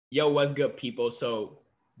Yo, what's good, people? So,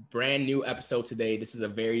 brand new episode today. This is a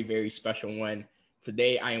very, very special one.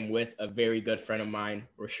 Today, I am with a very good friend of mine,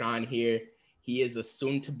 Rashawn here. He is a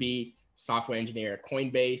soon-to-be software engineer at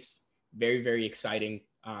Coinbase. Very, very exciting,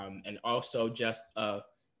 and also just a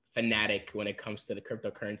fanatic when it comes to the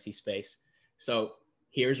cryptocurrency space. So,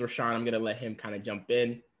 here's Rashawn. I'm gonna let him kind of jump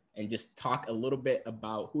in and just talk a little bit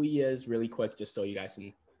about who he is, really quick, just so you guys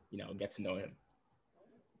can, get to know him.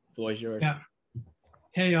 The floor is yours. Yeah.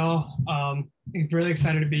 Hey, y'all. Really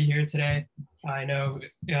excited to be here today. I know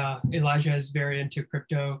Elijah is very into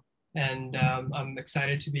crypto, and I'm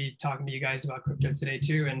excited to be talking to you guys about crypto today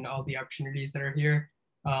too, and all the opportunities that are here.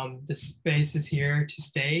 The space is here to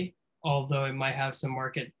stay, although it might have some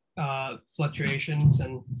market fluctuations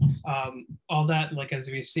and all that, like as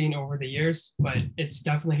we've seen over the years. But it's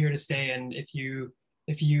definitely here to stay, and if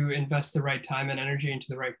you invest the right time and energy into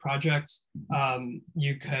the right projects,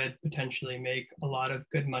 you could potentially make a lot of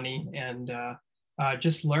good money and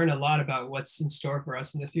just learn a lot about what's in store for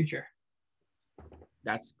us in the future.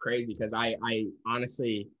 That's crazy because I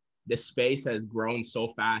honestly, this space has grown so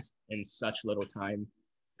fast in such little time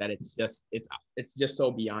that it's just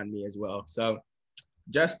so beyond me as well. So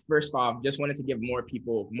just first off, just wanted to give more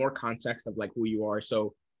people more context of like who you are.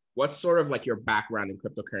 So what's sort of like your background in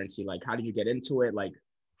cryptocurrency? Like how did you get into it? Like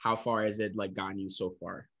how far has it like gotten you so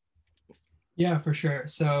far? Yeah, for sure.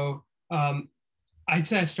 So I'd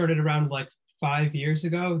say I started around like 5 years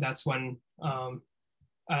ago. That's when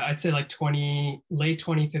I'd say like late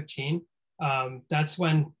 2015. That's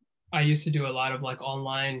when I used to do a lot of like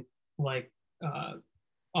like uh,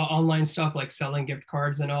 online stuff, like selling gift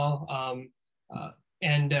cards and all.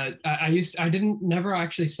 And I didn't never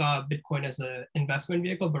actually saw Bitcoin as an investment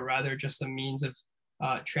vehicle, but rather just a means of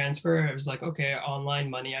transfer. It was like, okay, online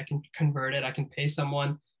money, I can convert it, I can pay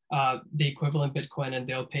someone the equivalent Bitcoin, and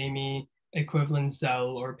they'll pay me equivalent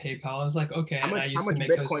Zelle or PayPal. I was like, okay, How and I much how used to much make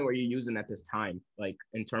Bitcoin those. were you using at this time? Like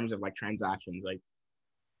in terms of like transactions? Like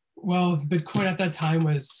Well, Bitcoin at that time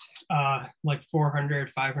was like 400,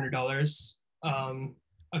 $500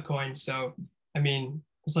 a coin. So, I mean,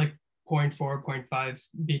 it's like point 0.4, zero point 0.5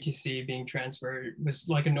 BTC being transferred. It was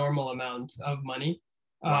like a normal amount of money.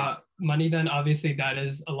 wow. Money then, obviously, that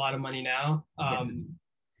is a lot of money now. Yeah.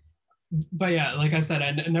 But yeah, like I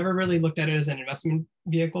said, never really looked at it as an investment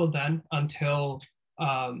vehicle then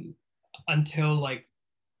um, until like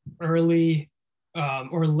early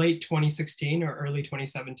or late 2016 or early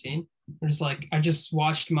 2017. It's like I just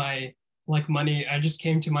watched my like money. I just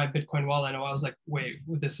came to my Bitcoin wallet and I was like, wait,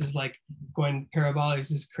 this is like going parabolic.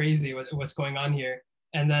 This is crazy. What's going on here?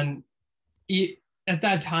 And then at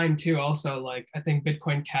that time too, also like I think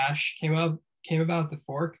Bitcoin Cash came about the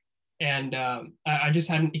fork, and I just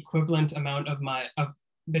had an equivalent amount of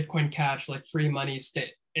Bitcoin Cash, like free money,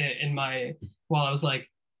 stay in my while I was like,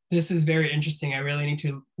 this is very interesting. I really need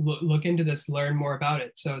to look into this, learn more about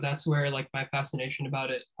it. So that's where like my fascination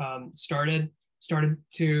about it started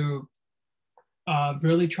to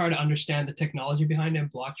really try to understand the technology behind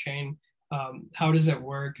it, blockchain. How does it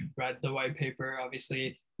work? Read the white paper,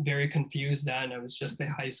 obviously very confused then. I was just a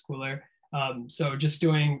high schooler. So just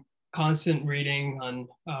doing constant reading on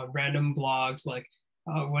random blogs like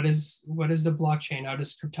what is the blockchain? How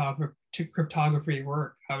does cryptography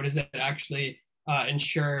work? How does it actually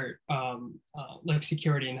ensure like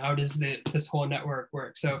security, and how does this whole network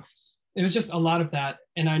work? So it was just a lot of that.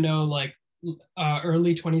 And I know like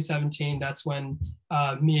early 2017, that's when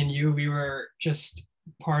me and you, we were just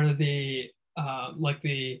part of like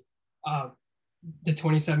the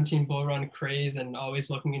 2017 bull run craze, and always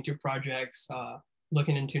looking into projects,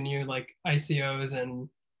 looking into new like ICOs, and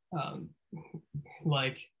um,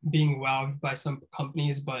 like being wowed by some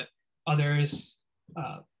companies, but others,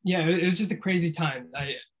 yeah, it was just a crazy time.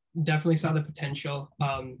 I definitely saw the potential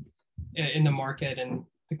in the market and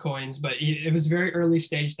the coins, but it was very early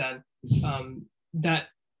stage then. Um, that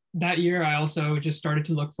that year, I also just started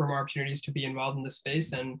to look for more opportunities to be involved in the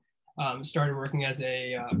space, and started working as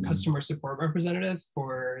a customer support representative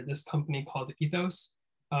for this company called Ethos.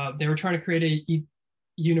 They were trying to create a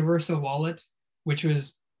universal wallet, which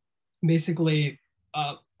was basically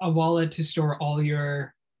a wallet to store all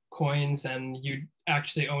your coins, and you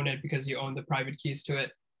actually own it because you own the private keys to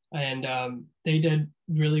it. And they did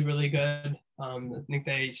really, really good. I think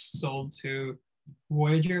they sold to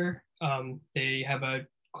Voyager. They have a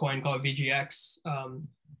coin called VGX.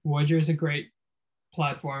 Voyager is a great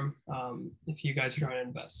platform if you guys are trying to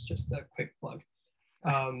invest. Just a quick plug.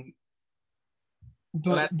 Um,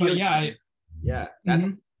 So but yeah, yeah,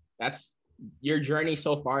 mhm. that's your journey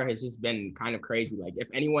so far has just been kind of crazy. Like if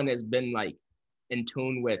anyone has been like in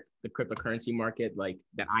tune with the cryptocurrency market, like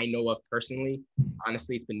that I know of personally,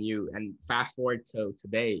 honestly, it's been you. And fast forward to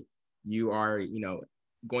today, you are,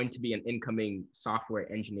 going to be an incoming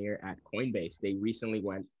software engineer at Coinbase. They recently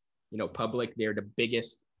went, public. They're the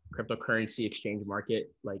biggest cryptocurrency exchange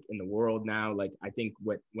market like in the world now. Like I think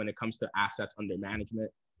when it comes to assets under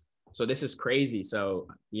management. So this is crazy. So,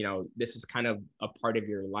 this is kind of a part of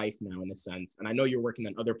your life now in a sense. And I know you're working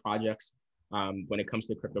on other projects when it comes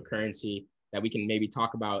to cryptocurrency that we can maybe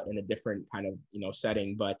talk about in a different kind of,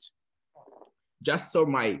 setting. But just so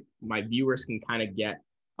my viewers can kind of get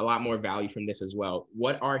a lot more value from this as well,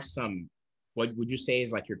 what would you say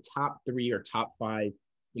is like your top 3 or top 5,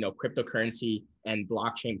 cryptocurrency and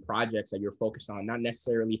blockchain projects that you're focused on, not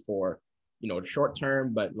necessarily for, short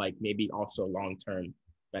term, but like maybe also long-term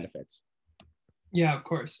benefits? Yeah, of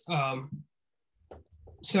course.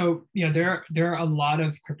 So yeah, there are a lot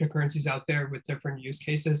of cryptocurrencies out there with different use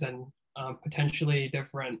cases and potentially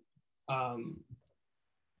different,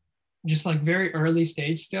 just like very early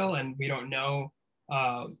stage still, and we don't know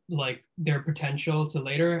like their potential to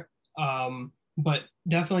later. But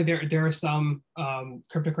definitely there are some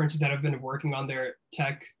cryptocurrencies that have been working on their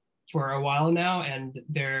tech for a while now, and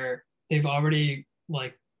they've already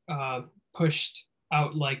like pushed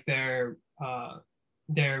out like their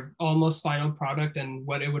almost final product and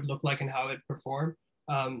what it would look like and how it perform.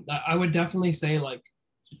 I would definitely say like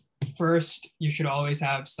first you should always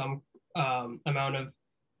have some amount of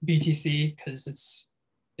BTC because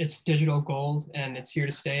it's digital gold and it's here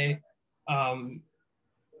to stay.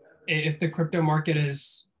 If the crypto market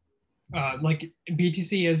is like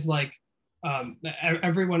BTC is like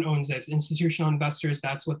everyone owns it. Institutional investors,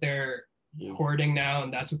 that's what they're hoarding now,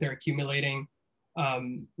 and that's what they're accumulating.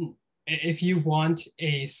 If you want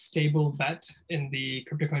a stable bet in the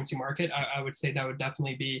cryptocurrency market, I would say that would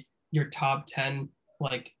definitely be your top 10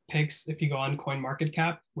 like picks if you go on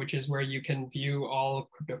CoinMarketCap, which is where you can view all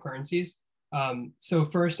cryptocurrencies. So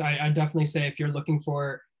first, I definitely say if you're looking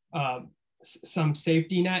for some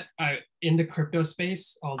safety net in the crypto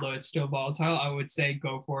space, although it's still volatile, I would say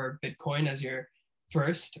go for Bitcoin as your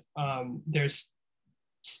first. There's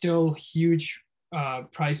still huge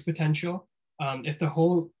price potential.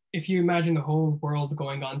 If you imagine the whole world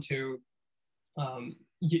going on to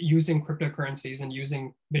using cryptocurrencies and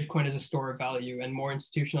using Bitcoin as a store of value, and more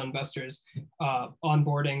institutional investors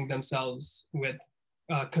onboarding themselves with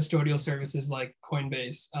custodial services like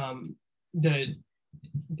Coinbase,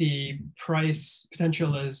 the price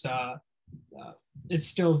potential is it's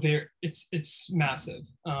still it's massive.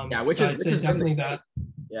 Which so is I'd say definitely that.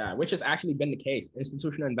 Yeah, which has actually been the case.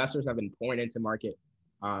 Institutional investors have been pouring into market.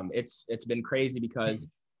 It's been crazy because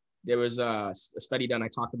there was a study done. I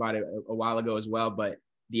talked about it a while ago as well, but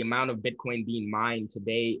the amount of Bitcoin being mined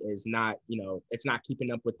today is not, it's not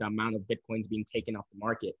keeping up with the amount of Bitcoins being taken off the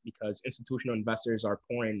market because institutional investors are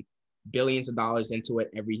pouring billions of dollars into it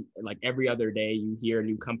every other day. You hear a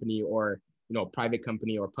new company or, a private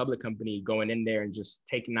company or public company going in there and just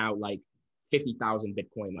taking out like 50,000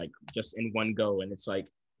 Bitcoin, like just in one go. And it's like,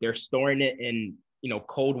 they're storing it in,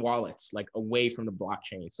 cold wallets, like away from the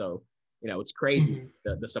blockchain. So, it's crazy.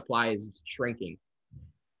 The supply is shrinking.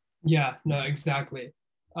 Yeah, no, exactly.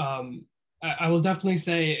 I will definitely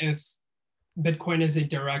say if Bitcoin is a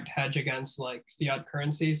direct hedge against like fiat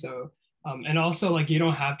currency. So, and also like you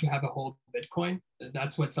don't have to have a whole Bitcoin.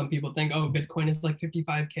 That's what some people think. Oh, Bitcoin is like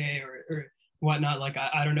 55K or whatnot. Like,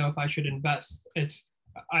 I don't know if I should invest.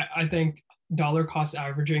 I think dollar cost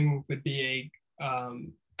averaging would be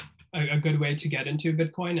a good way to get into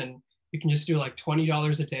Bitcoin. And you can just do like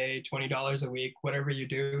 $20 a day, $20 a week, whatever you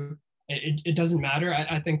do. It doesn't matter.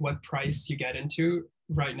 I think what price you get into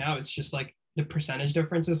right now, it's just like the percentage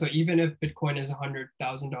differences. So even if Bitcoin is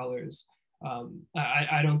 $100,000,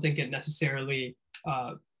 I don't think it necessarily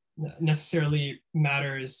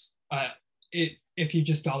matters if you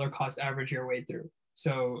just dollar cost average your way through.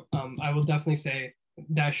 So I will definitely say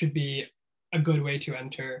that should be a good way to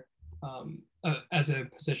enter as a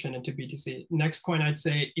position into BTC. Next coin, I'd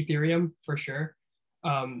say Ethereum for sure.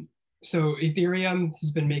 So Ethereum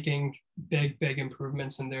has been making big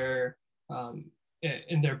improvements in their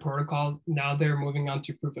protocol. Now they're moving on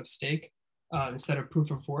to proof of stake instead of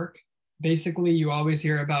proof of work. Basically, you always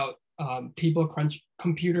hear about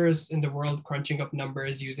computers in the world crunching up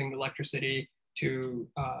numbers using electricity to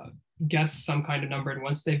guess some kind of number. And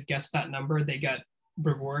once they've guessed that number, they get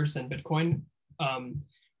rewards in Bitcoin.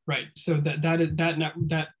 Right. So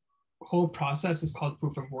that whole process is called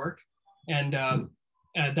proof of work. And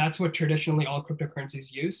that's what traditionally all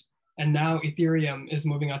cryptocurrencies use. And now Ethereum is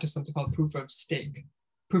moving on to something called proof of stake.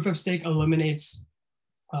 Proof of stake eliminates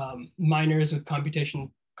miners with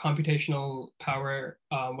computational power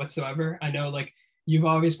whatsoever. I know like you've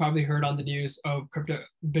always probably heard on the news, oh,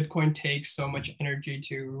 Bitcoin takes so much energy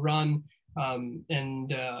to run,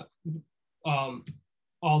 and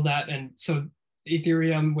all that. And so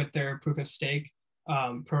Ethereum with their proof of stake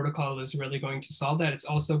protocol is really going to solve that. It's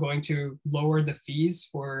also going to lower the fees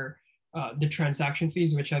for the transaction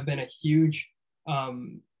fees, which have been a huge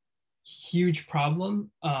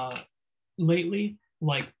problem lately.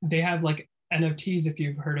 Like they have like NFTs, if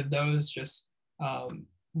you've heard of those, just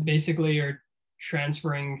basically are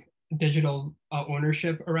transferring digital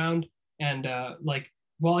ownership around. And like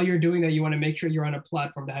while you're doing that, you want to make sure you're on a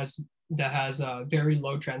platform that has very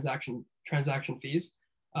low transaction fees.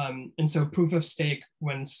 And so proof of stake,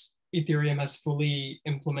 once Ethereum has fully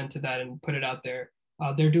implemented that and put it out there,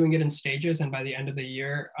 they're doing it in stages, and by the end of the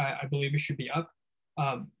year, I believe it should be up.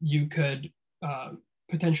 You could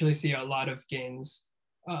potentially see a lot of gains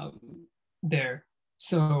there.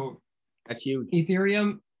 So that's huge.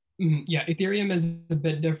 Ethereum, yeah, Ethereum is a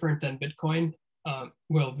bit different than Bitcoin.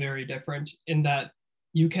 Well, very different in that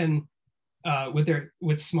you can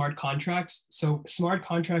with smart contracts. So smart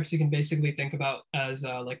contracts you can basically think about as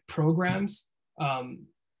like programs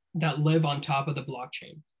that live on top of the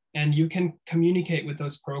blockchain, and you can communicate with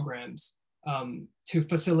those programs to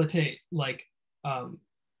facilitate like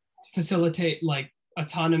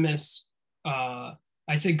autonomous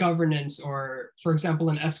I'd say governance, or for example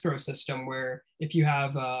an escrow system where if you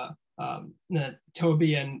have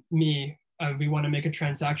Toby and me, we want to make a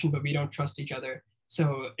transaction but we don't trust each other.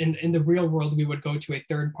 So in the real world, we would go to a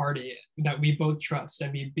third party that we both trust,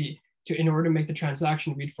 and in order to make the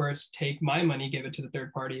transaction, we'd first take my money, give it to the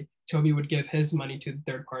third party. Toby would give his money to the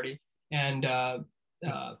third party, and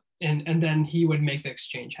then he would make the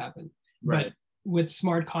exchange happen. Right. But with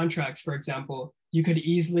smart contracts, for example, you could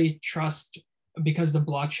easily trust, because the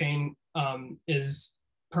blockchain is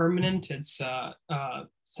permanent, it's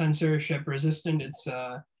censorship resistant, it's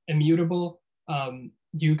immutable.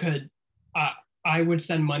 You could. I would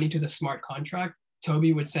send money to the smart contract.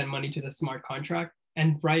 Toby would send money to the smart contract,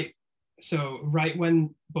 and right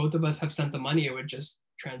when both of us have sent the money, it would just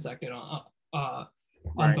transact it on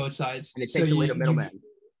both sides. And it takes away the middleman,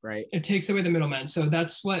 right? It takes away the middleman. So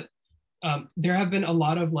that's what there have been a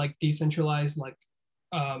lot of like decentralized like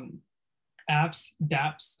apps,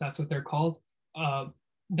 dApps, that's what they're called,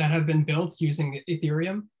 that have been built using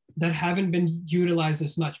Ethereum that haven't been utilized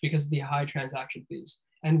as much because of the high transaction fees.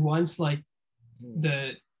 And once like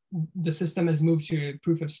the system has moved to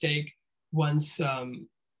proof of stake, once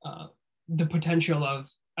the potential of,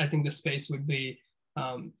 I think, the space would be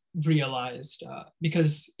realized,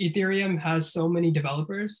 because Ethereum has so many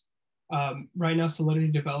developers right now,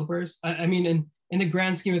 Solidity developers. I mean, in the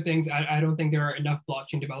grand scheme of things, I don't think there are enough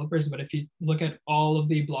blockchain developers, but if you look at all of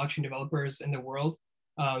the blockchain developers in the world,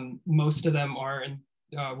 most of them are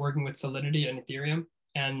working with Solidity and Ethereum.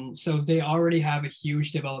 And so they already have a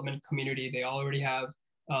huge development community. They already have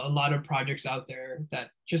a lot of projects out there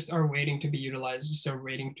that just are waiting to be utilized, just are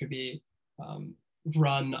waiting to be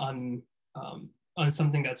run on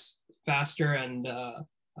something that's faster and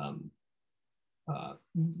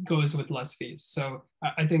goes with less fees. So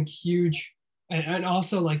I think huge, and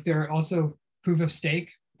also like there are also proof of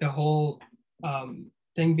stake. The whole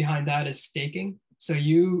thing behind that is staking. So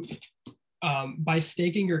you by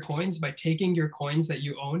staking your coins, by taking your coins that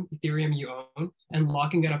you own, Ethereum you own, and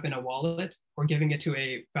locking it up in a wallet or giving it to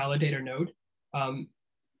a validator node,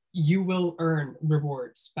 you will earn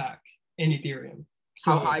rewards back in Ethereum.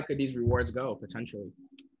 So how high could these rewards go potentially?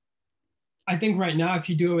 I think right now, if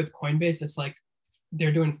you do it with Coinbase, it's like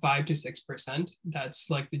they're doing 5 to 6%. That's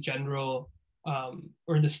like the general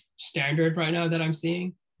or the standard right now that I'm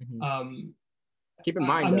seeing. Mm-hmm. Keep in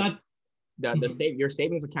mind, your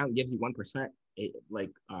savings account gives you 1% a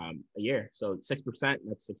year. So 6%,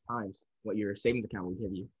 that's 6 times what your savings account will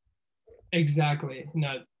give you. Exactly.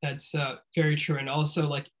 No, that's very true. And also,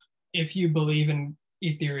 like, if you believe in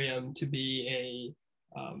Ethereum to be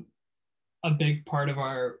a big part of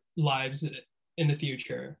our lives in the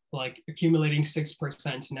future, like accumulating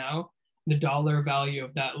 6% now, the dollar value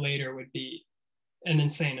of that later would be an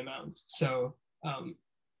insane amount. So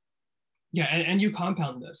yeah, and you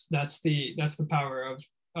compound this. That's the power of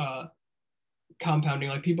compounding.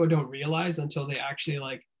 Like, people don't realize until they actually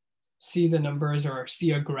like see the numbers or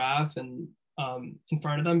see a graph and in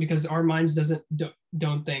front of them, because our minds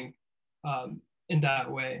don't think in that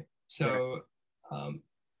way. So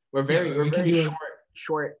we're very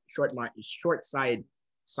short-sighted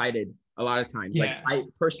a lot of times. Yeah. Like, I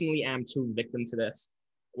personally am too victim to this.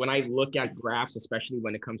 When I look at graphs, especially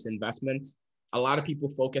when it comes to investments, a lot of people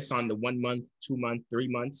focus on the 1 month, 2 month, 3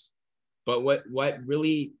 months. But what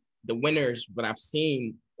really the winners, what I've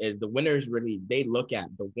seen is the winners really, they look at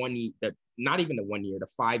the not even the 1 year, the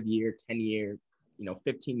 5 year, 10 year,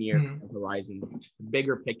 15-year horizon,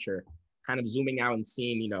 bigger picture, kind of zooming out and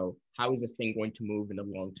seeing, how is this thing going to move in the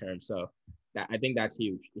long term? So that, I think that's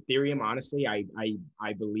huge. Ethereum, honestly,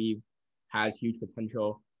 I believe has huge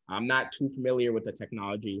potential. I'm not too familiar with the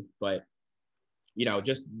technology, but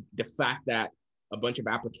just the fact that a bunch of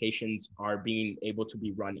applications are being able to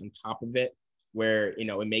be run on top of it, where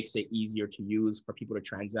it makes it easier to use for people to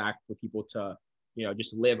transact, for people to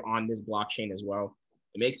just live on this blockchain as well.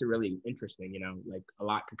 It makes it really interesting. Like a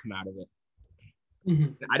lot could come out of it.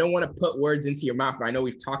 I don't want to put words into your mouth, but I know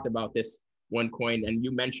we've talked about this one coin, and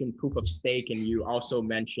you mentioned proof of stake, and you also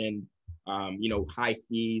mentioned high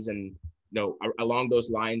fees, and along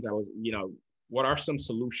those lines, I was what are some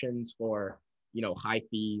solutions for high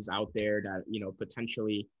fees out there that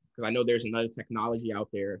potentially, because I know there's another technology out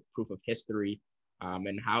there, proof of history,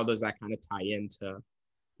 and how does that kind of tie into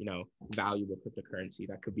valuable cryptocurrency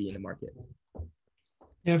that could be in the market?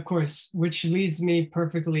 Yeah, of course, which leads me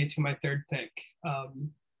perfectly to my third pick,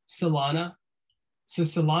 Solana. So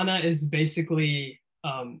Solana is basically,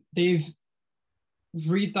 they've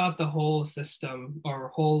rethought the whole system or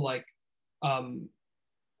whole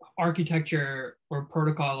architecture or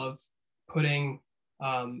protocol of putting,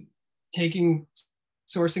 taking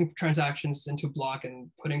sourcing transactions into block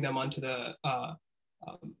and putting them onto the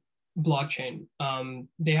blockchain.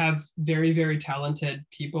 They have very, very talented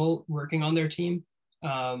people working on their team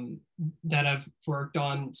that have worked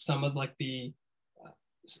on some of the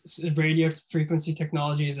radio frequency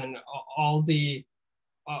technologies and all the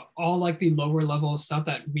lower level stuff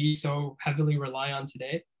that we so heavily rely on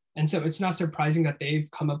today. And so it's not surprising that they've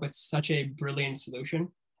come up with such a brilliant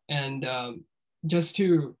solution. And just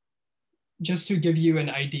to give you an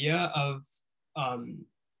idea of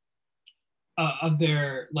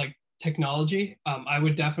their technology, I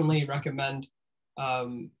would definitely recommend.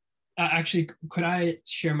 Actually, could I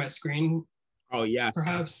share my screen? Oh yes,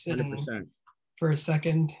 perhaps 100%. For a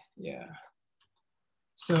second. Yeah.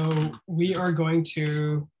 So we are going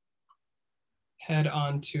to head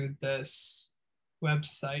on to this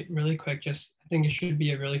website really quick. I think it should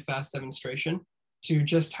be a really fast demonstration to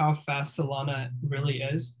just how fast Solana really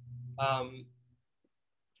is.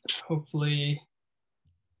 Hopefully,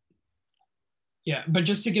 yeah, but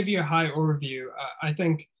just to give you a high overview, I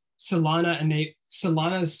think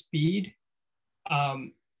Solana's speed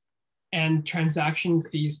and transaction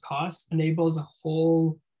fees costs enables a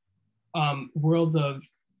whole world of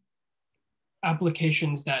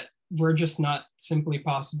applications that were just not simply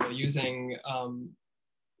possible using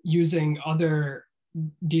other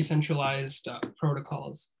decentralized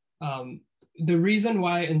protocols. The reason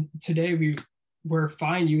why today we're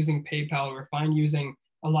fine using PayPal, we're fine using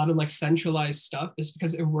a lot of centralized stuff is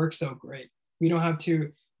because it works so great. We don't have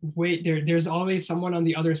to wait. There's always someone on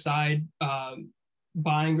the other side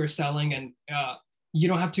buying or selling, and you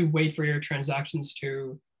don't have to wait for your transactions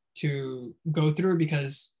to go through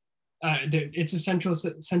because it's a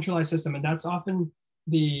centralized system, and that's often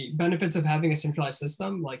the benefits of having a centralized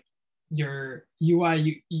system. Like your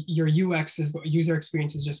UI, your UX user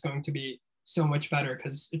experience is just going to be so much better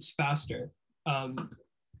because it's faster.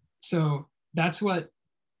 So that's what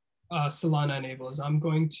Solana enables. I'm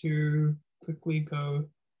going to quickly go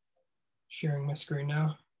sharing my screen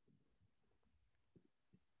now.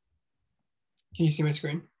 Can you see my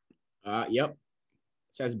screen? Yep. It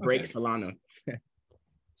says break Okay. Solana.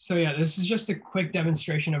 So yeah, this is just a quick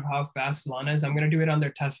demonstration of how fast Solana is. I'm going to do it on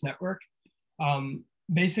their test network.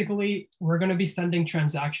 Basically, we're going to be sending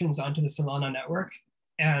transactions onto the Solana network,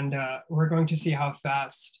 and we're going to see how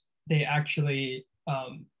fast they actually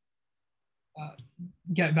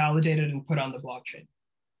get validated and put on the blockchain.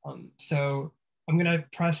 So I'm going to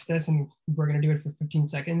press this, and we're going to do it for 15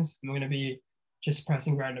 seconds. I'm going to be just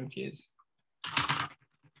pressing random keys.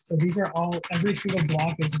 So these are every single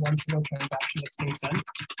block is one single transaction that's being sent. And,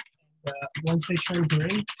 once they turn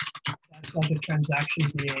green, that's like a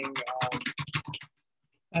transaction being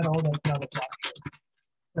settled on the blockchain.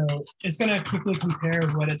 So it's going to quickly compare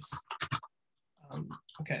what it's,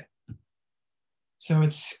 okay. So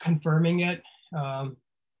it's confirming it.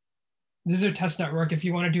 This is a test network. If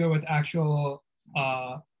you want to do it with actual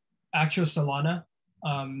Solana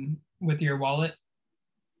with your wallet,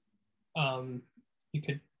 you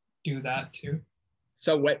could do that too.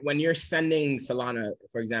 So when you're sending Solana,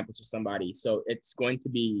 for example, to somebody, so it's going to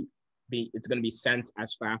be sent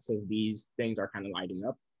as fast as these things are kind of lighting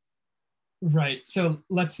up. Right. So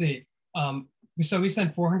let's see. So we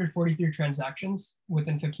sent 443 transactions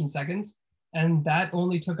within 15 seconds. and that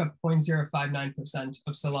only took up 0.059%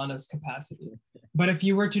 of Solana's capacity. But if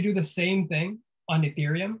you were to do the same thing on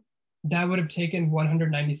Ethereum, that would have taken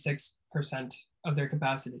 196% of their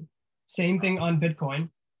capacity. Same thing on Bitcoin,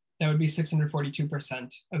 that would be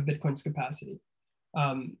 642% of Bitcoin's capacity.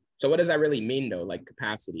 So what does that really mean though, like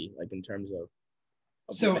capacity, like in terms of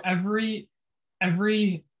so every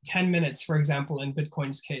 10 minutes, for example, in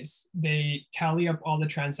Bitcoin's case, they tally up all the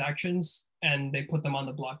transactions and they put them on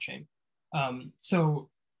the blockchain.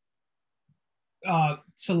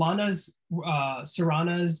 Solana's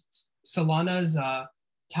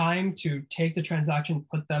time to take the transaction,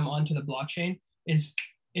 put them onto the blockchain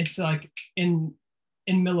it's like in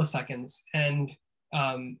milliseconds, and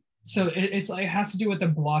so it has to do with the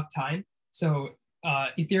block time. So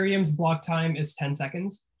Ethereum's block time is 10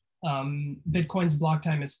 seconds. Bitcoin's block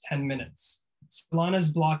time is 10 minutes. Solana's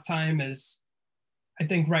block time is, I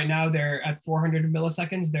think right now they're at 400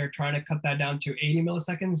 milliseconds. They're trying to cut that down to 80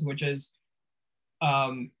 milliseconds, which is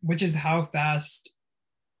how fast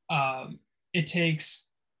it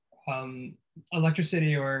takes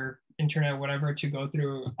electricity or internet, whatever, to go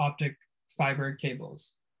through optic fiber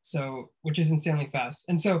cables. So, which is insanely fast.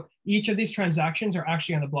 And so each of these transactions are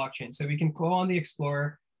actually on the blockchain. So we can go on the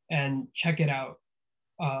Explorer and check it out,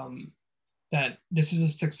 that this is a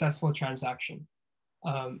successful transaction.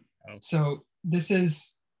 So this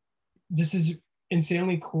is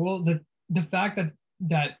insanely cool. The fact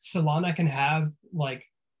that Solana can have like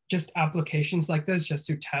just applications like this just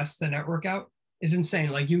to test the network out is insane.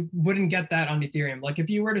 Like you wouldn't get that on Ethereum. Like if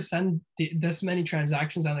you were to send this many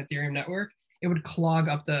transactions on the Ethereum network, it would clog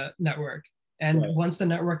up the network. And once the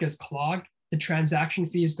network is clogged, the transaction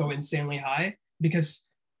fees go insanely high because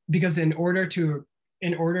in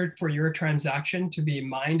order for your transaction to be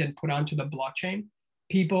mined and put onto the blockchain,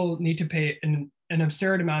 people need to pay an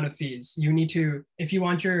absurd amount of fees. You need to, if you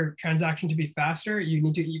want your transaction to be faster, you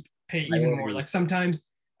need to pay even more. Like sometimes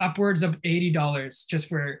upwards of $80 just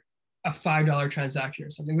for a $5 transaction or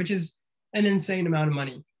something, which is an insane amount of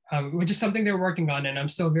money, which is something they're working on. And I'm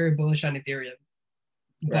still very bullish on Ethereum.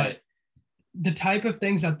 But the type of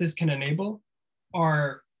things that this can enable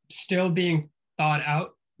are still being thought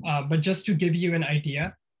out. But just to give you an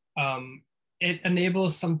idea, it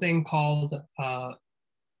enables something called,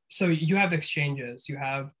 so you have exchanges, you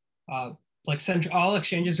have all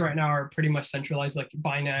exchanges right now are pretty much centralized, like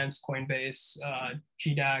Binance, Coinbase,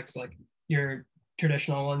 GDAX, like your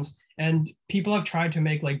traditional ones. And people have tried to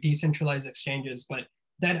make like decentralized exchanges, but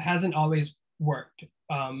that hasn't always worked,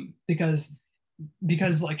 because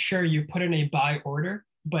like, sure, you put in a buy order,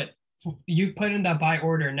 but you've put in that buy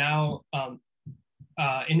order now,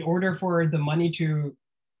 in order for the money to,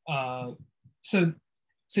 so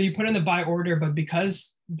you put in the buy order, but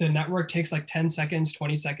because the network takes like 10 seconds,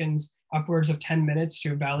 20 seconds, upwards of 10 minutes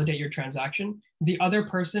to validate your transaction, the other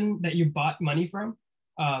person that you bought money from,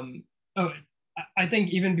 I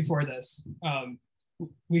think even before this,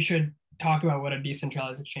 we should talk about what a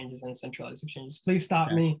decentralized exchange is and a centralized exchange is. Please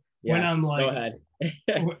stop me when I'm like, go ahead.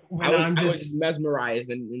 I was mesmerized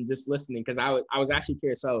and just listening because I was actually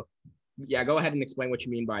curious. So yeah, go ahead and explain what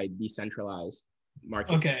you mean by decentralized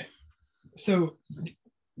market. Okay, so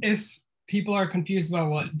if people are confused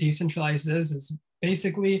about what decentralized is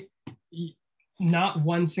basically not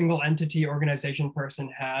one single entity, organization, person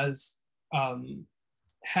has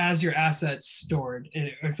your assets stored.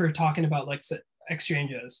 If we're talking about like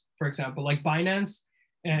exchanges, for example, like Binance,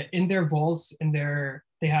 in their vaults,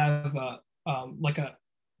 they have like a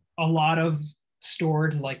lot of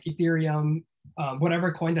stored like Ethereum,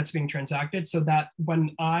 whatever coin that's being transacted, so that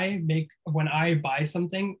when I buy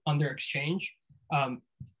something on their exchange,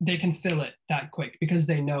 they can fill it that quick because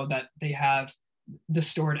they know that they have the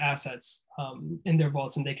stored assets in their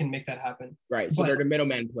vaults and they can make that happen. Right. So they're the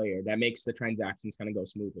middleman player that makes the transactions kind of go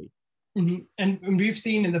smoothly. Mm-hmm. And we've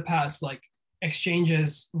seen in the past like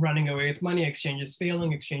exchanges running away with money, exchanges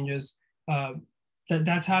failing, exchanges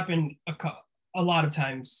that's happened a lot of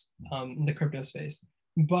times in the crypto space.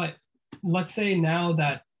 But let's say now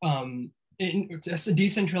that just a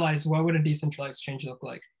decentralized, what would a decentralized exchange look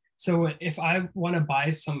like? So if I want to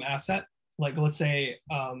buy some asset, like let's say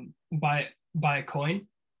buy a coin,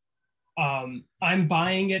 I'm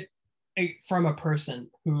buying it from a person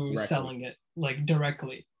who's selling it like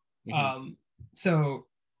directly. Mm-hmm. So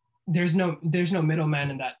there's no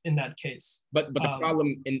middleman in that case. But the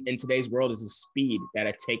problem in today's world is the speed that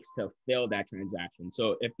it takes to fill that transaction.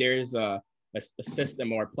 So if there's a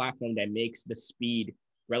system or a platform that makes the speed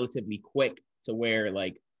relatively quick to where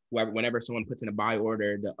like whenever someone puts in a buy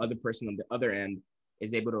order, the other person on the other end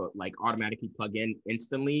is able to like automatically plug in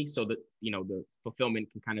instantly, so that the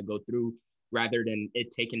fulfillment can kind of go through rather than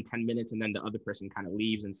it taking 10 minutes and then the other person kind of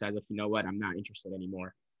leaves and says, you know what, I'm not interested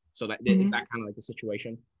anymore. So that is that kind of like the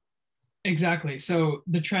situation? Exactly. So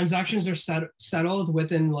the transactions are settled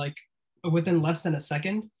within less than a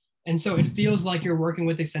second. And so it feels like you're working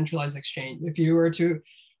with a centralized exchange. If you were to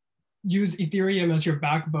use Ethereum as your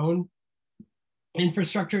backbone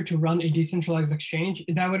infrastructure to run a decentralized exchange,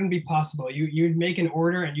 that wouldn't be possible. You'd make an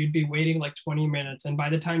order and you'd be waiting like 20 minutes. And by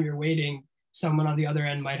the time you're waiting, someone on the other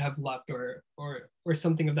end might have left or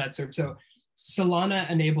something of that sort. So Solana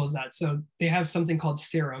enables that. So they have something called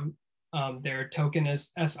Serum. Their token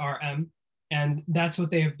is SRM, and that's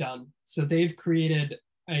what they have done. So they've created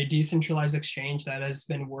a decentralized exchange that has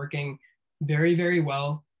been working very, very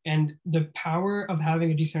well. And the power of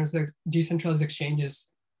having a decentralized exchange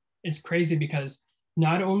is crazy, because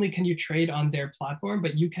not only can you trade on their platform,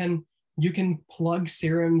 but you can plug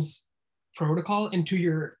Serum's protocol into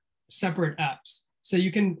your separate apps. So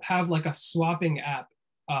you can have like a swapping app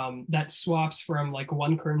that swaps from like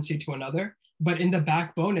one currency to another, but in the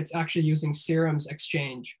backbone, it's actually using Serum's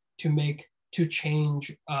exchange to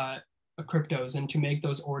change cryptos and to make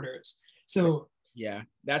those orders. So yeah,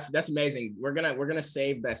 that's amazing. We're gonna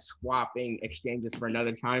save the swapping exchanges for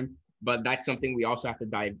another time, but that's something we also have to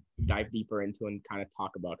dive deeper into and kind of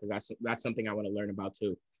talk about, because that's something I want to learn about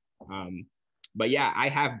too. But yeah, I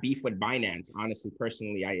have beef with Binance. Honestly,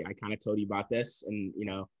 personally, I kind of told you about this, and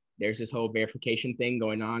there's this whole verification thing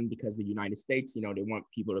going on because the United States, they want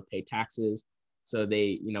people to pay taxes, so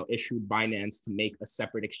they issued Binance to make a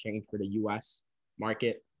separate exchange for the U.S.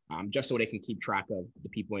 market, just so they can keep track of the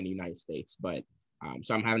people in the United States. But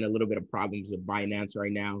so I'm having a little bit of problems with Binance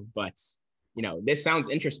right now, but this sounds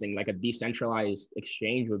interesting. Like a decentralized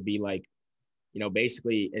exchange would be like,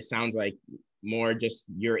 basically it sounds like more just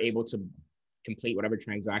you're able to complete whatever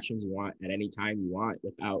transactions you want at any time you want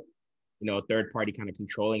without, a third party kind of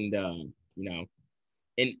controlling the,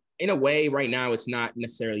 in a way right now it's not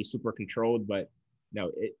necessarily super controlled, but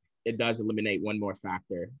it does eliminate one more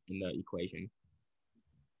factor in the equation.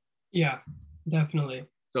 Yeah, definitely.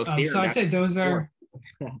 So so I'd say those are,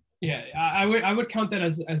 yeah, I would count that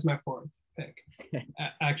as my fourth pick,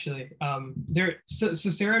 actually. So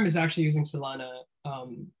Serum is actually using Solana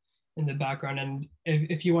in the background, and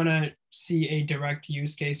if you want to see a direct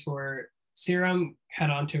use case for Serum, head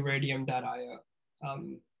on to Radium.io.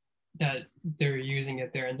 That they're using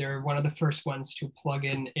it there, and they're one of the first ones to plug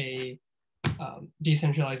in a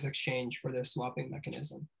decentralized exchange for their swapping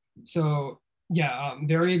mechanism. So yeah,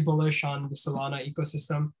 very bullish on the Solana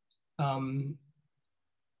ecosystem.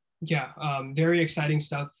 Very exciting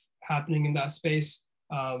stuff happening in that space.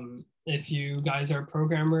 If you guys are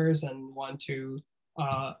programmers and want to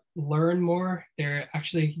learn more, they're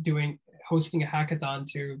actually hosting a hackathon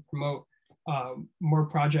to promote more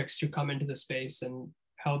projects to come into the space and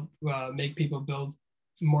help make people build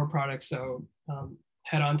more products. So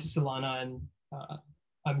head on to Solana, and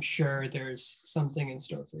I'm sure there's something in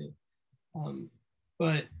store for you.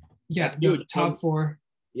 But yeah, that's huge. Top four.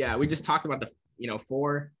 Yeah, we just talked about the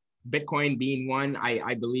four, Bitcoin being one.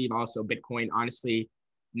 I believe also Bitcoin, honestly,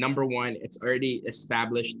 number one. It's already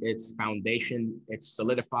established its foundation. It's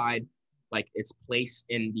solidified, like its place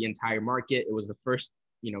in the entire market. It was the first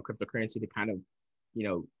cryptocurrency to kind of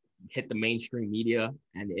hit the mainstream media,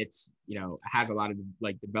 and it's has a lot of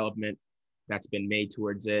like development that's been made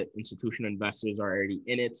towards it. Institutional investors are already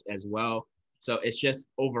in it as well. So it's just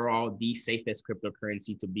overall the safest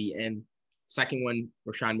cryptocurrency to be in. Second one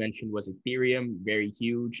Roshan mentioned was Ethereum, very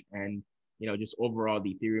huge. And, just overall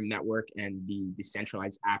the Ethereum network and the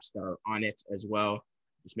decentralized apps that are on it as well,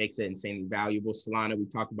 which makes it insanely valuable. Solana, we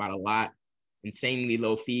talked about a lot, insanely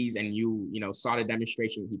low fees. And you saw the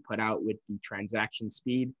demonstration he put out with the transaction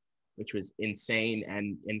speed, which was insane.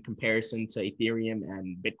 And in comparison to Ethereum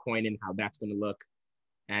and Bitcoin and how that's going to look.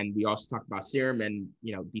 And we also talked about Serum and,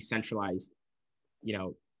 decentralized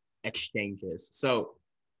exchanges. So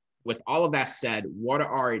with all of that said, what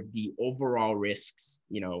are the overall risks,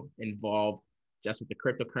 involved just with the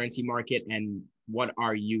cryptocurrency market? And what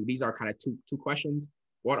are you, these are kind of two questions.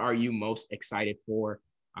 What are you most excited for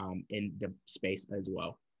in the space as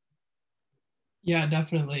well? Yeah,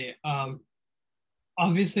 definitely.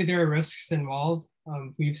 Obviously there are risks involved.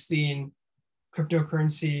 We've seen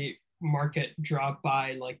cryptocurrency market drop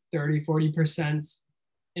by like 30-40%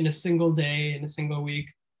 in a single day, in a single week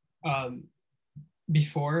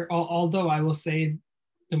before. Although I will say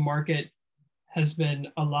the market has been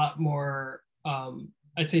a lot more,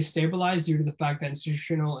 I'd say, stabilized due to the fact that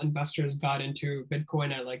institutional investors got into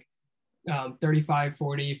Bitcoin at like 35,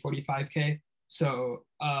 40, 45K. So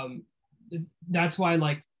that's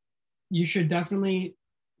why you should definitely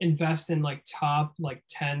invest in top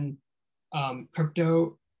 10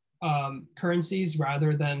 crypto currencies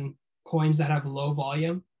rather than coins that have low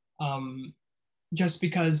volume, just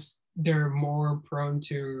because they're more prone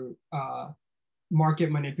to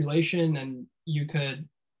market manipulation, and you could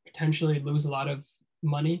potentially lose a lot of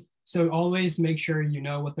money. So always make sure you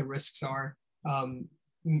know what the risks are.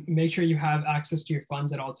 Make sure you have access to your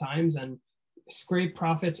funds at all times, and scrape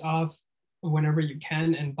profits off whenever you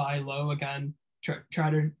can and buy low again. Try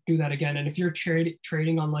to do that again. And if you're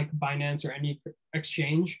trading on like Binance or any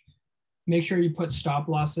exchange, make sure you put stop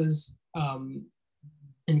losses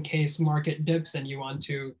in case market dips and you want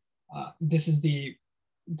to. This is the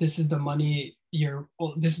money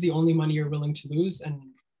this is the only money you're willing to lose. And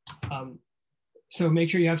so make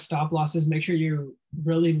sure you have stop losses. Make sure you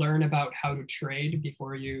really learn about how to trade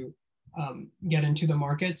before you get into the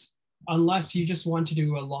markets, unless you just want to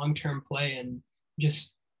do a long-term play and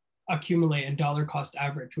just accumulate and dollar cost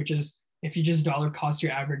average, which is if you just dollar cost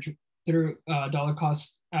average through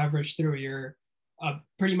your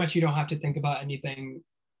pretty much you don't have to think about anything,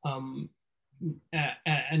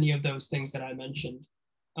 any of those things that I mentioned.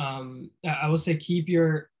 I will say keep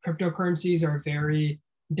your cryptocurrencies are very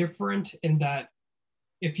different in that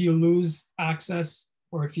if you lose access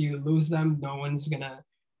or if you lose them, no one's gonna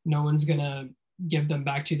give them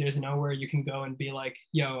back to you. There's nowhere you can go and be like,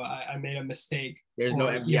 yo, I made a mistake. There's no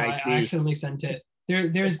FDIC. I accidentally sent it.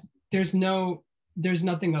 There's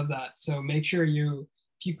nothing of that. So make sure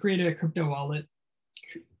if you create a crypto wallet,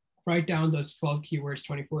 write down those 12 keywords,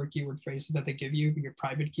 24 keyword phrases that they give you, your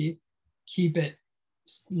private key, keep it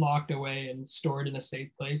locked away and stored in a safe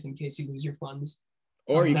place in case you lose your funds.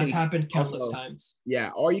 Or that's happened countless times. Yeah,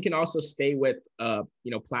 or you can also stay with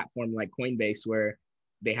platform like Coinbase, where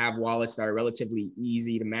they have wallets that are relatively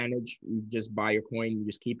easy to manage. You just buy your coin, you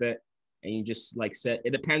just keep it, and you just like set.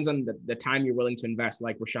 It depends on the time you're willing to invest.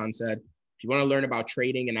 Like Rashawn said, if you want to learn about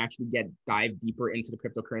trading and actually dive deeper into the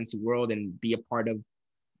cryptocurrency world and be a part of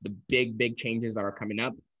the big changes that are coming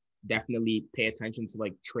up, definitely pay attention to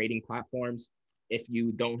like trading platforms. If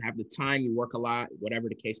you don't have the time, you work a lot, whatever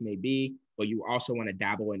the case may be, but you also want to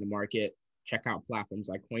dabble in the market, check out platforms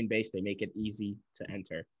like Coinbase. They make it easy to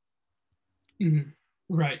enter. Mm-hmm.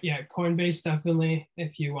 Right. Yeah. Coinbase, definitely.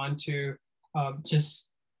 If you want to just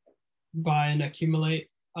buy and accumulate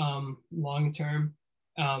long term.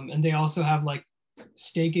 And they also have like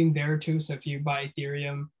staking there too. So if you buy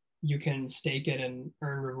Ethereum, you can stake it and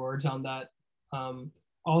earn rewards on that.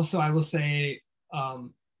 Also, I will say,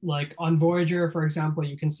 like on Voyager, for example,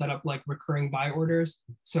 you can set up like recurring buy orders.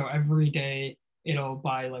 So every day it'll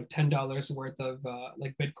buy like $10 worth of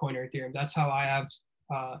like Bitcoin or Ethereum. That's how I have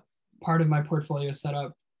part of my portfolio set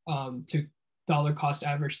up to dollar cost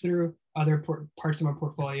average through. Other parts of my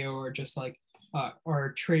portfolio or just like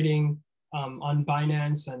or trading on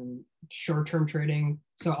Binance and short-term trading.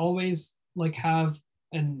 So always like have,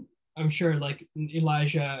 and I'm sure like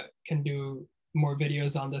Elijah can do more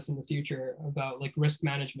videos on this in the future about like risk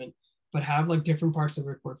management, but have like different parts of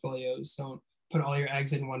your portfolios. Don't put all your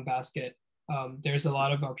eggs in one basket. There's a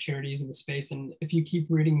lot of opportunities in the space. And if you keep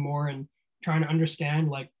reading more and trying to understand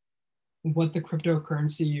like what the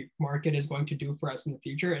cryptocurrency market is going to do for us in the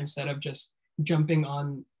future, instead of just jumping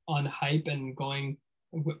on hype and going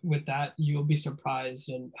with that, you'll be surprised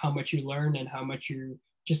in how much you learn and how much you're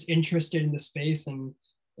just interested in the space.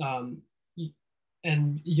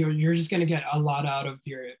 And you're just going to get a lot out of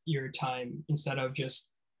your time instead of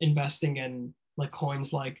just investing in like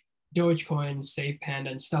coins like Dogecoin,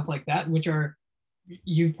 SafePanda, and stuff like that, which are,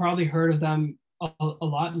 you've probably heard of them a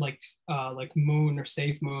lot, like Moon or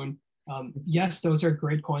SafeMoon. Yes, those are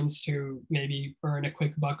great coins to maybe earn a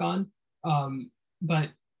quick buck on, but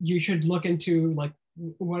you should look into like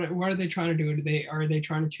what are they trying to do? Are they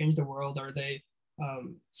trying to change the world? Are they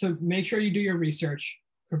so make sure you do your research.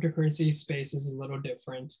 Cryptocurrency space is a little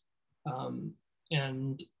different.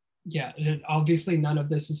 And yeah, obviously none of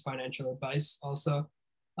this is financial advice also.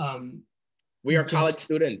 We are college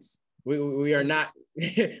students. We are not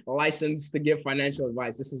licensed to give financial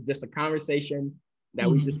advice. This is just a conversation that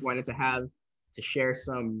we just wanted to have to share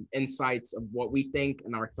some insights of what we think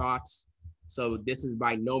and our thoughts. So this is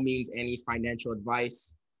by no means any financial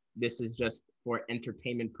advice. This is just for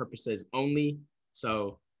entertainment purposes only.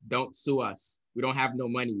 So don't sue us. We don't have no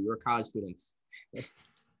money. We're college students.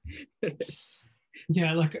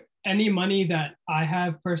 Yeah, like any money that I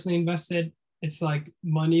have personally invested, it's like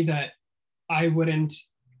money that I wouldn't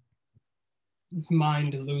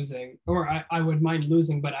mind losing, or I would mind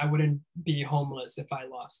losing, but I wouldn't be homeless if I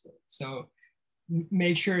lost it. So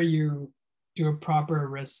make sure you do a proper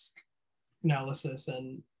risk analysis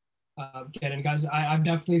and get in, guys. I've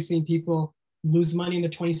definitely seen people lose money in the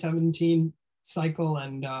 2017 cycle,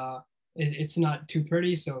 and it's not too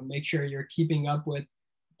pretty. So make sure you're keeping up with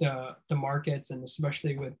the markets, and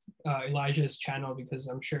especially with Elijah's channel, because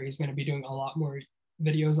I'm sure he's going to be doing a lot more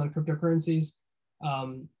videos on cryptocurrencies.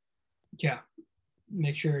 Yeah,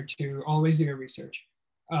 make sure to always do your research.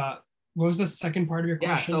 What was the second part of your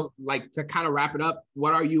question? Yeah, so like to kind of wrap it up,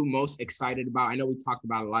 what are you most excited about? I know we talked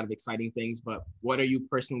about a lot of exciting things, but what are you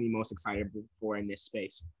personally most excited for in this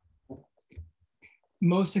space?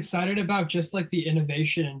 Most excited about just like the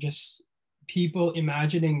innovation and just people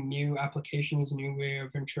imagining new applications, new way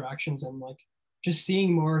of interactions, and like just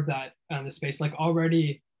seeing more of that in the space. Like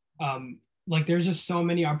already, like there's just so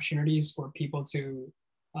many opportunities for people to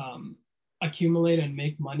accumulate and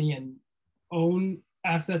make money and own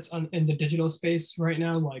assets in the digital space right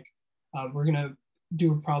now. Like we're gonna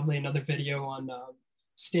do probably another video on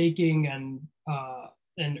staking and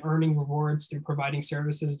earning rewards through providing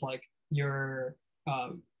services like you're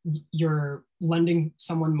lending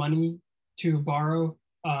someone money to borrow,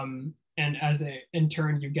 and as a in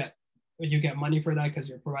turn you get money for that because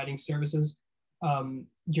you're providing services.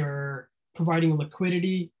 You're providing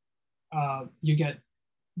liquidity, you get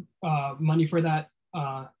money for that.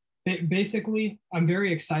 Basically, I'm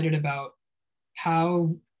very excited about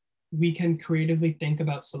how we can creatively think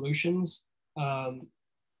about solutions of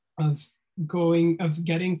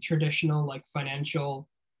getting traditional like financial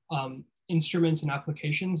instruments and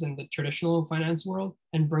applications in the traditional finance world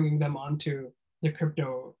and bringing them onto the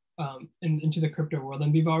crypto into the crypto world.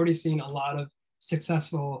 And we've already seen a lot of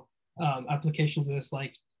successful applications of this,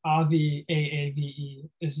 like Aave, AAVE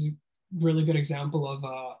is a really good example of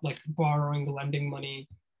like borrowing, lending money.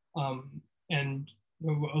 And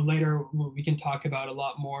later we can talk about a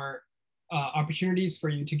lot more opportunities for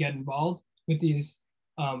you to get involved with these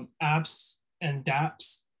apps and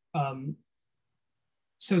dApps.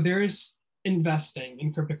 So there's investing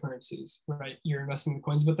in cryptocurrencies, right? You're investing in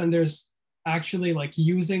coins, but then there's actually like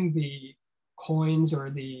using the coins or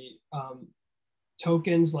the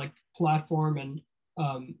tokens like platform and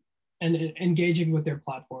engaging with their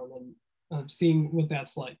platform and seeing what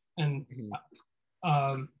that's like. And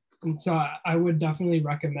so I would definitely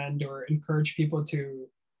recommend or encourage people to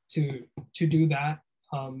do that,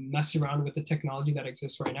 mess around with the technology that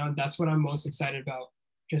exists right now. And that's what I'm most excited about,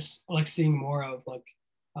 just like seeing more of like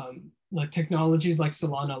technologies like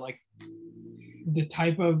Solana, like the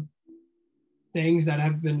type of things that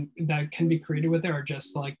can be created with it are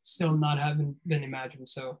just like still not having been imagined.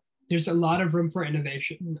 So there's a lot of room for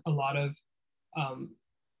innovation, a lot of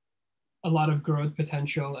growth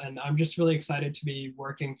potential, and I'm just really excited to be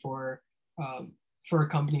working for a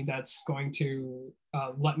company that's going to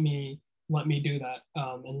let me do that,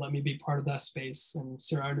 and let me be part of that space and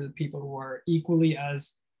surrounded with people who are equally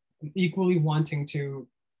wanting to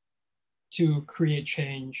create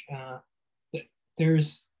change.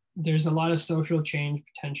 There's a lot of social change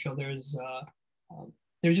potential. There's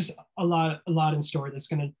just a lot in store that's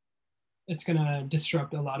gonna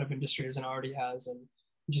disrupt a lot of industries and already has, and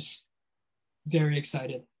just very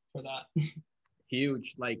excited for that.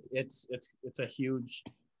 Huge. Like it's a huge,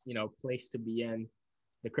 place to be in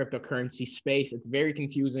the cryptocurrency space. It's very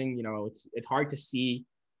confusing. It's hard to see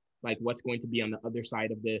like what's going to be on the other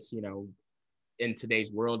side of this, in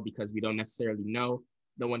today's world, because we don't necessarily know.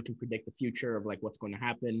 No one can predict the future of like what's going to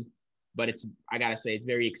happen. But I gotta say, it's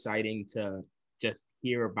very exciting to just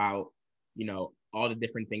hear about, all the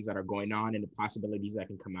different things that are going on and the possibilities that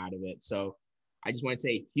can come out of it. So I just want to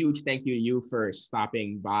say huge thank you to you for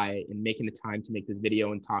stopping by and making the time to make this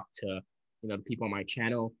video and talk to, the people on my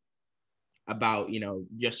channel about,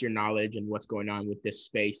 just your knowledge and what's going on with this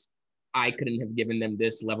space. I couldn't have given them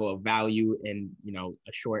this level of value in,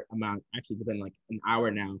 a short amount. Actually, it's been like an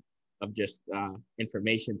hour now of just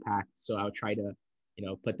information packed. So I'll try to,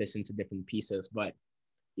 put this into different pieces. But,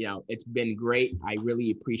 it's been great. I really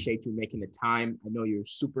appreciate you making the time. I know you're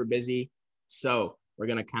super busy. So we're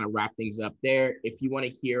going to kind of wrap things up there. If you want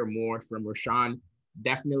to hear more from Roshan,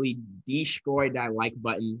 definitely destroy that like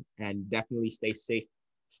button and definitely stay safe.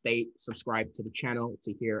 Stay subscribed to the channel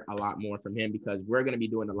to hear a lot more from him, because we're going to be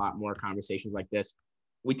doing a lot more conversations like this.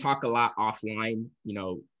 We talk a lot offline,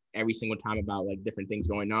 every single time about like different things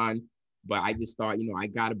going on. But I just thought, I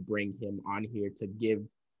got to bring him on here to give,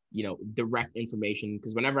 direct information,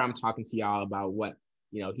 because whenever I'm talking to y'all about what,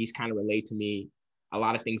 he's kind of relayed to me, a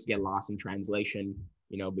lot of things get lost in translation,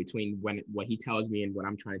 between what he tells me and what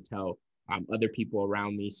I'm trying to tell other people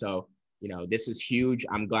around me. So, this is huge.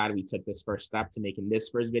 I'm glad we took this first step to making this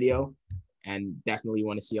first video, and definitely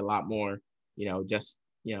want to see a lot more,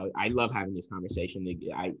 I love having this conversation.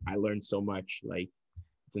 I learned so much, like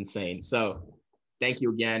it's insane. So thank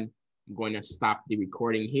you again. I'm going to stop the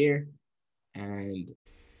recording here, and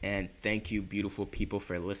And thank you, beautiful people,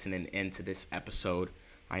 for listening in to this episode.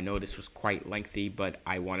 I know this was quite lengthy, but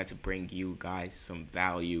I wanted to bring you guys some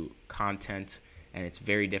value content, and it's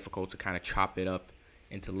very difficult to kind of chop it up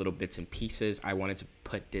into little bits and pieces. I wanted to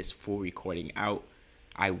put this full recording out.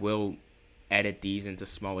 I will edit these into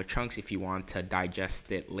smaller chunks if you want to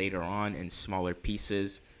digest it later on in smaller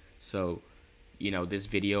pieces. So, this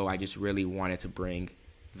video, I just really wanted to bring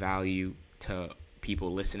value to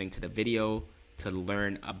people listening to the video, to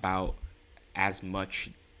learn about as much,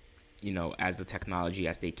 as the technology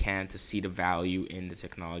as they can, to see the value in the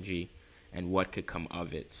technology and what could come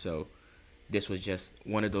of it. So this was just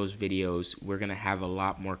one of those videos. We're going to have a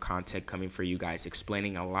lot more content coming for you guys,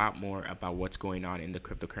 explaining a lot more about what's going on in the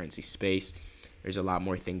cryptocurrency space. There's a lot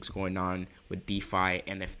more things going on with DeFi,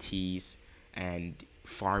 NFTs, and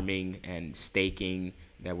farming and staking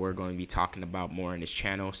that we're going to be talking about more in this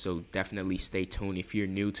channel. So definitely stay tuned. If you're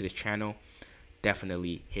new to this channel,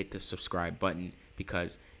 definitely hit the subscribe button,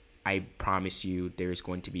 because I promise you there's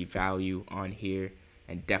going to be value on here.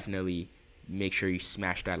 And definitely make sure you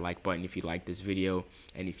smash that like button if you like this video.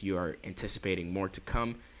 And if you are anticipating more to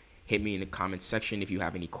come, hit me in the comments section if you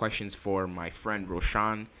have any questions for my friend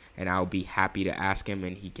Roshan, and I'll be happy to ask him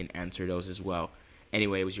and he can answer those as well.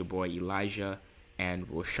 Anyway, it was your boy Elijah and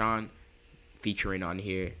Roshan featuring on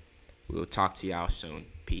here. We'll talk to y'all soon.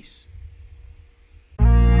 Peace.